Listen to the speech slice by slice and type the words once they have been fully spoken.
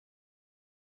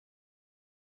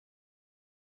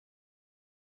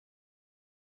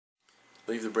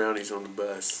Leave the brownies on the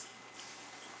bus.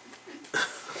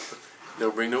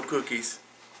 Don't bring no cookies.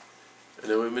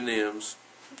 No M&Ms.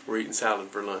 We're eating salad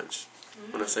for lunch.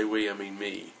 When I say we, I mean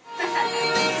me.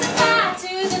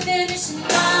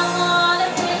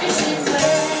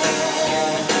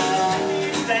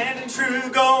 Standing true,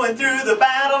 going through the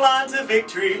battle onto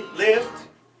victory. Lift.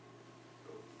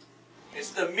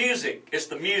 It's the music. It's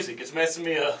the music. It's messing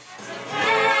me up.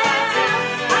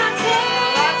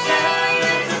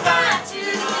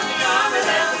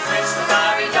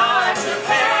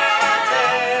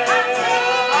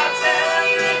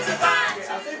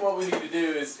 What we need to do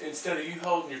is, instead of you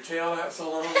holding your tail out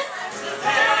so long,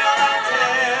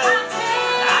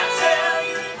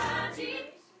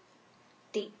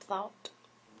 deep thought.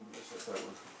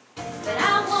 But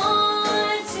I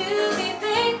want to be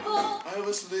faithful. I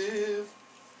must live.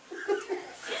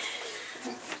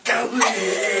 God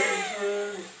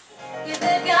live. Give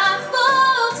the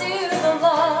gospel to the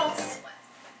lost.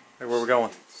 Hey, where we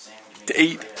going? To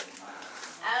eat.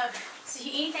 So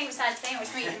you eat anything besides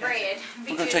sandwich meat and bread?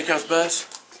 We're going to take y'all's bus.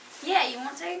 Yeah, you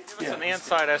want to? Give us an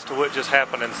insight as to what just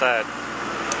happened inside.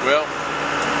 Well,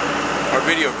 our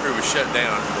video crew was shut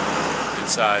down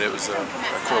inside. It was a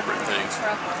corporate thing.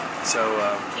 So,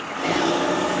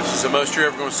 this is the most you're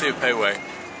ever going to see of Payway.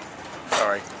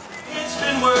 Sorry. It's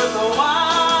been worth a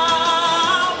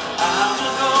while. I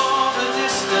will go the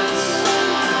distance.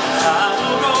 I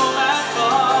will go that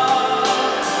far.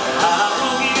 I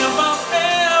will give up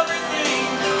everything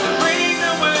to bring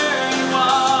them where you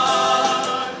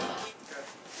are.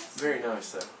 Very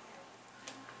nice, though.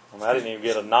 Well, I didn't even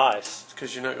get a nice. It's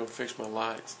because you're not going to fix my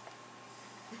lights.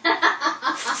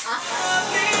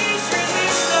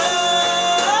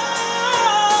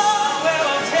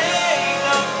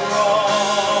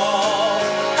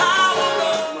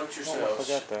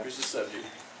 Here's the subject.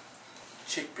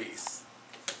 Chickpeas.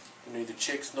 Neither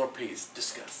chicks nor peas.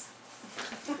 Discuss.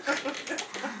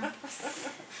 That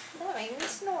made me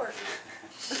snort.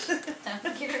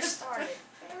 Don't get her started.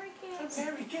 Very good.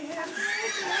 Very good.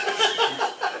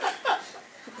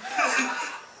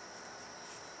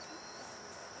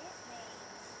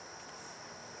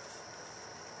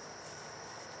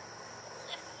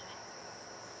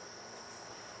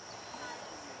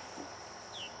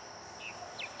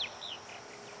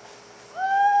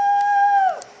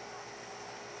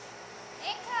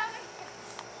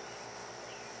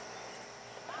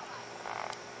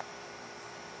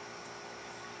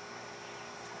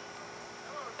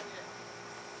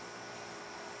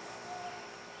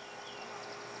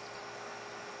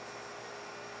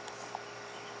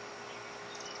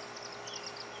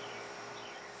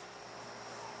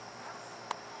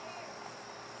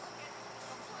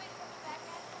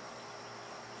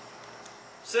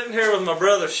 Sitting here with my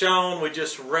brother Sean. We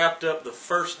just wrapped up the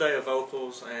first day of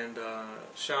vocals, and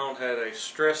Sean had a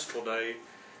stressful day.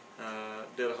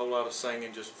 Did a whole lot of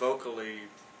singing, just vocally,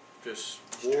 just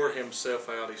wore himself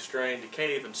out. He's strained. He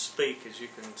can't even speak, as you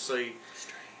can see.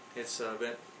 It's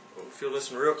been. If you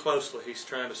listen real closely, he's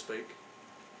trying to speak.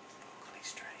 Vocally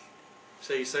strained.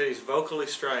 See, he said he's vocally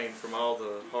strained from all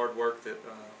the hard work that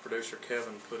producer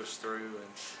Kevin put us through, and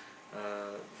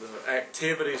the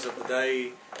activities of the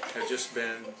day have just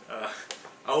been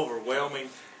overwhelming.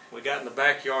 We got in the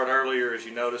backyard earlier, as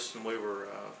you noticed, and we were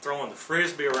throwing the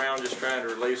frisbee around, just trying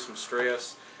to relieve some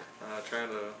stress, trying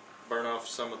to burn off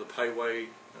some of the payway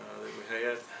that we had.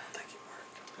 I don't think it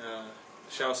worked.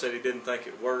 Sean said he didn't think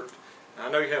it worked. I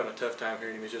know you're having a tough time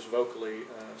hearing him. He's just vocally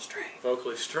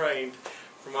strained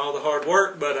from all the hard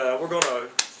work, but we're going to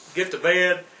get to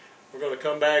bed. We're going to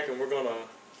come back and we're going to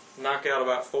knock out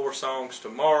about 4 songs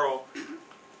tomorrow.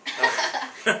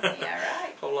 Yeah,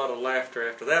 right. Whole lot of laughter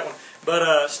after that one.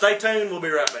 But stay tuned. We'll be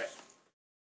right back.